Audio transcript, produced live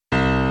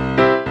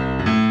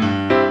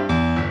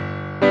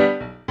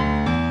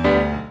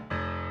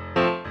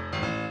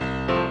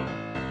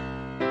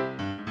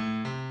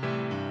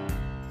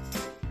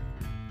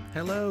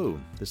Hello,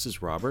 this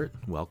is Robert.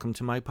 Welcome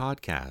to my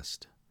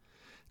podcast.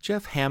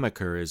 Jeff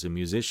Hamaker is a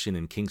musician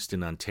in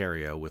Kingston,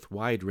 Ontario with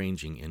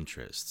wide-ranging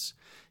interests.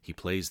 He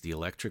plays the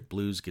electric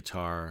blues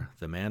guitar,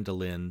 the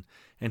mandolin,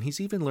 and he's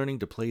even learning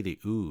to play the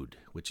oud,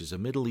 which is a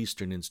Middle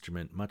Eastern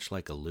instrument much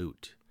like a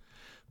lute.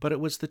 But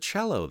it was the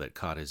cello that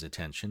caught his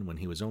attention when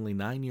he was only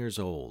 9 years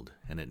old,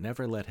 and it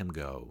never let him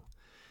go.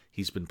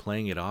 He's been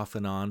playing it off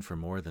and on for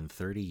more than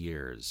 30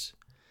 years.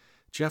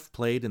 Jeff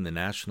played in the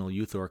National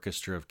Youth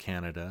Orchestra of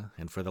Canada,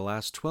 and for the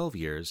last 12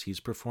 years he's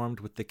performed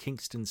with the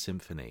Kingston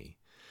Symphony.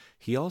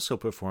 He also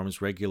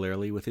performs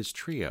regularly with his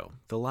trio,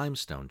 the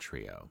Limestone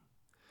Trio.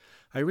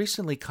 I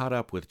recently caught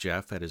up with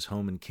Jeff at his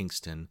home in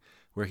Kingston,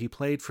 where he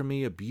played for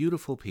me a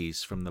beautiful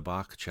piece from the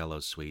Bach cello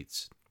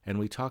suites, and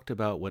we talked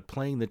about what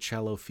playing the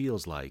cello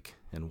feels like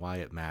and why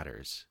it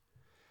matters.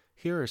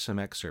 Here are some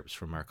excerpts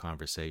from our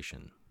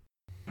conversation.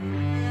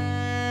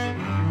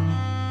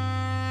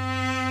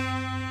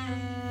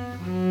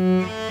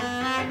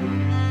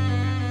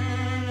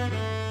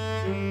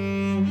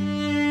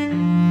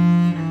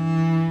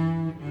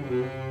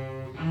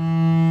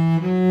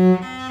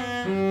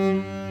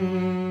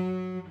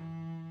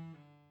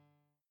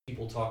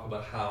 People talk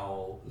about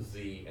how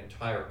the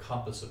entire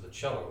compass of the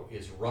cello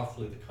is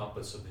roughly the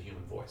compass of the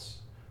human voice.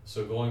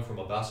 So going from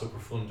a basso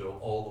profundo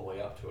all the way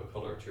up to a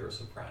coloratura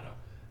soprano,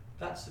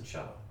 that's the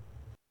cello.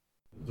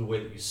 The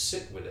way that you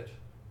sit with it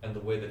and the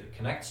way that it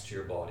connects to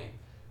your body,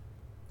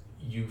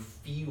 you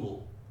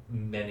feel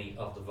many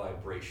of the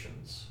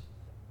vibrations.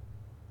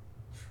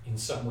 In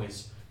some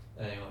ways,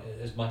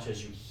 as much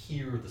as you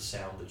hear the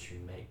sound that you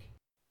make,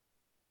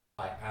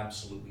 I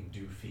absolutely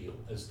do feel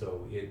as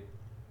though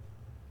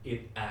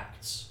it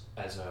acts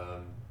as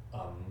a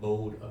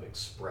mode of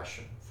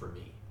expression for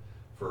me,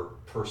 for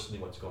personally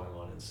what's going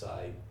on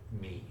inside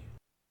me.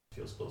 It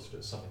feels closer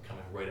to something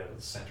coming right out of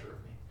the center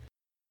of me.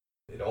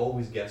 It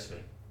always gets me,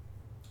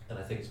 and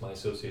I think it's my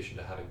association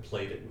to having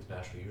played it with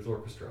National Youth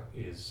Orchestra,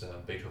 is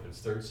Beethoven's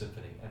Third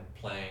Symphony and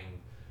playing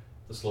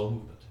the slow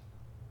movement,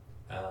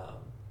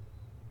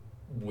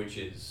 which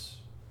is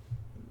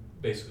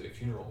basically a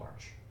funeral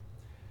march.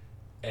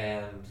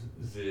 And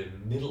the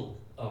middle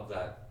of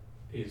that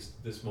is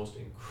this most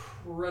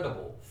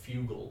incredible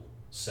fugal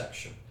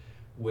section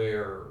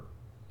where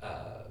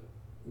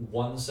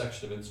one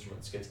section of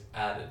instruments gets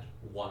added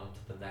one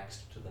to the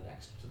next, to the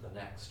next, to the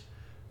next,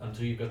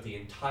 until you've got the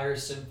entire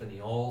symphony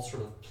all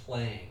sort of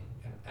playing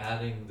and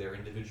adding their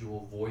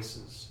individual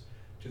voices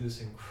to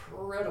this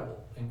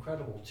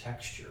incredible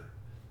texture.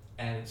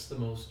 And it's the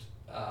most,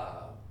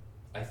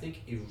 I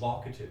think,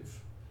 evocative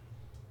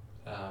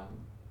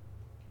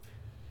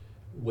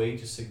way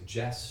to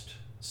suggest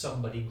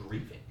somebody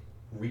grieving,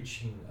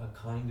 reaching a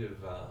kind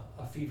of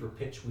a fever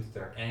pitch with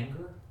their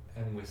anger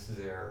and with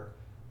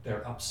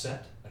their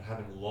upset at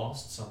having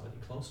lost somebody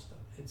close to them.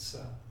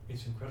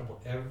 It's incredible.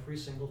 Every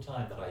single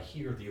time that I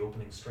hear the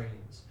opening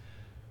strains,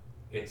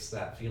 it's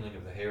that feeling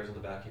of the hairs on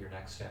the back of your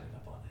neck standing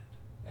up on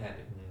it. And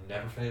it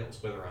never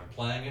fails, whether I'm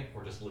playing it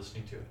or just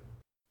listening to it.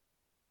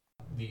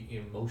 The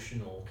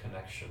emotional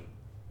connection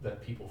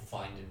that people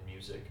find in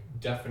music,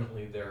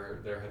 definitely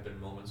there have been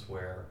moments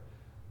where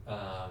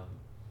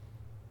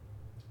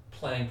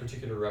playing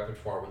particular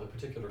repertoire with a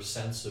particular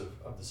sense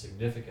of the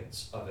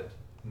significance of it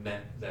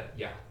meant that,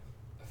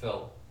 I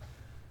felt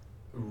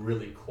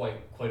really quite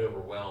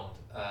overwhelmed.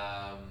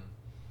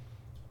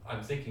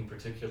 I'm thinking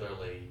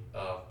particularly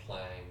of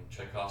playing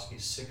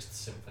Tchaikovsky's Sixth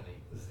Symphony.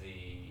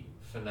 The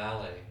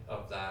finale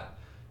of that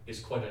is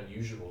quite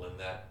unusual in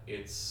that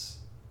it's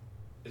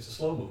a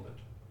slow movement.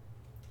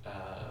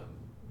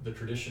 The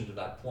tradition to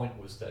that point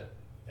was that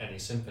any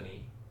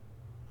symphony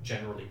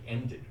generally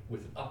ended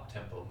with an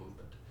up-tempo movement.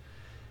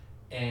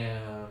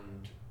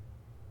 And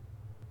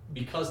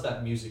because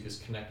that music is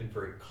connected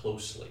very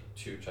closely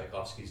to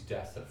Tchaikovsky's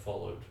death that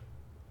followed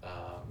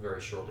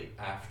very shortly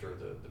after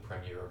the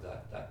premiere of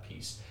that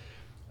piece,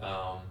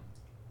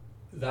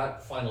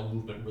 that final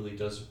movement really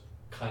does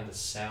kind of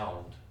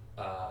sound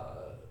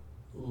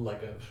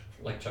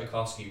like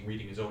Tchaikovsky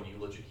reading his own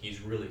eulogy.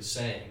 He's really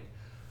saying,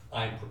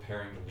 I'm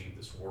preparing to leave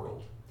this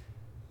world.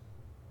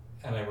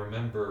 And I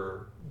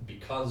remember,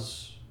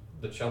 because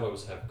the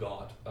cellos have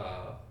got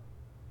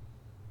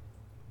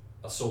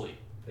a soli,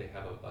 they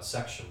have a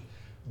section,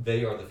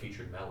 they are the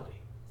featured melody,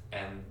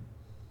 and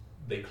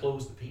they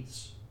close the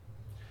piece.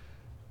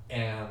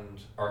 And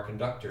our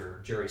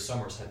conductor, Jerry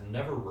Summers, had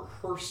never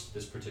rehearsed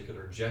this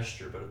particular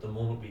gesture, but at the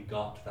moment we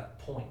got to that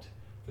point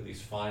for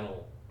these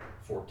final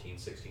 14,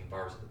 16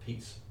 bars of the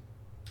piece,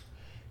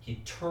 he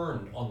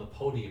turned on the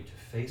podium to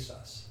face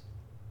us.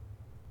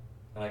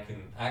 And I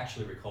can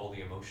actually recall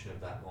the emotion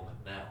of that moment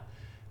now.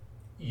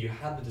 You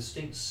had the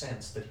distinct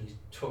sense that he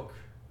took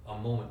a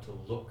moment to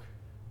look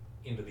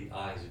into the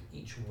eyes of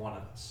each one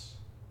of us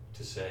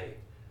to say,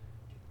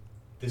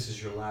 this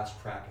is your last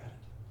crack at it.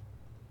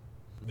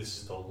 This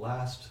is the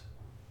last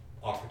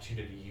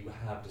opportunity you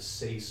have to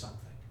say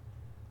something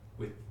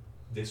with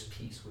this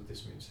piece, with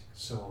this music.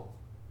 So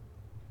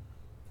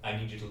I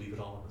need you to leave it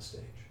all on the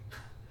stage.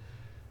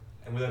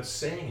 And without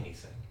saying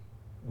anything,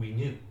 we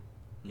knew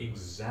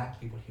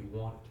exactly what he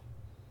wanted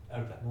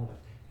out of that moment.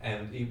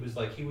 And it was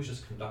like he was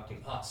just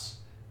conducting us,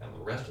 and the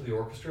rest of the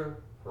orchestra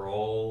are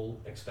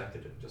all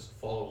expected to just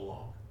follow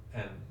along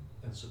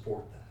and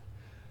support that.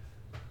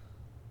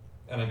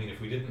 And I mean,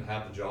 if we didn't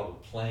have the job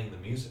of playing the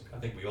music, I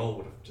think we all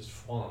would have just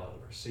fallen out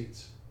of our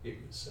seats. It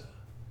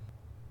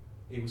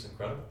was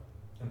incredible,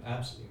 an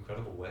absolutely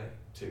incredible way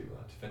to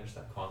finish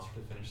that concert,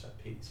 to finish that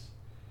piece.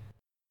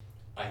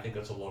 I think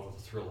that's a lot of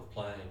the thrill of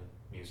playing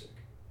music,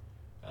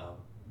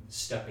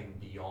 stepping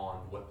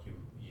beyond what you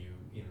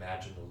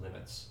imagine the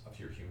limits of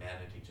your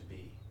humanity to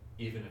be,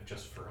 even if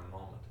just for a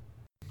moment.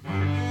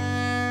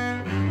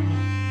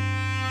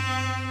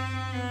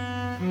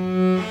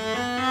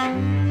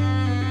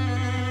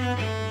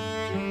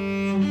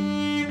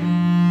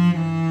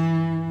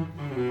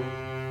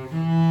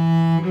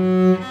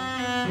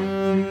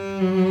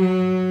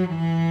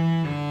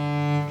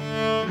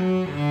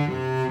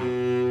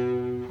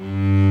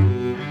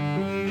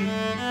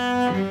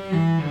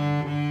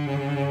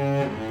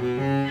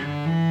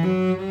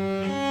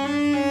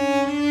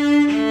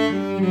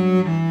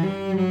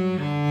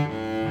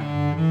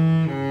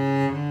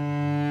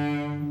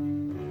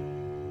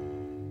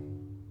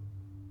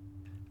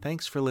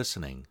 Thanks for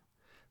listening.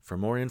 For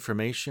more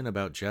information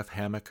about Jeff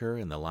Hamaker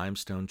and the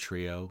Limestone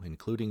Trio,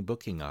 including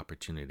booking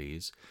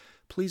opportunities,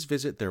 please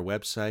visit their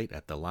website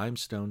at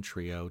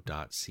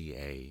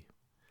thelimestoneTrio.ca.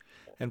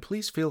 And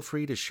please feel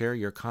free to share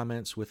your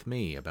comments with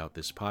me about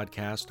this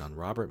podcast on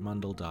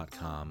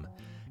robertmundell.com,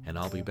 and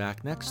I'll be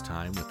back next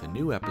time with a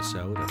new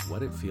episode of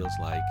What It Feels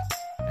Like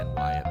and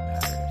Why It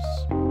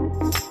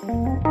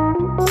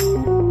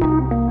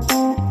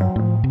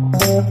Matters.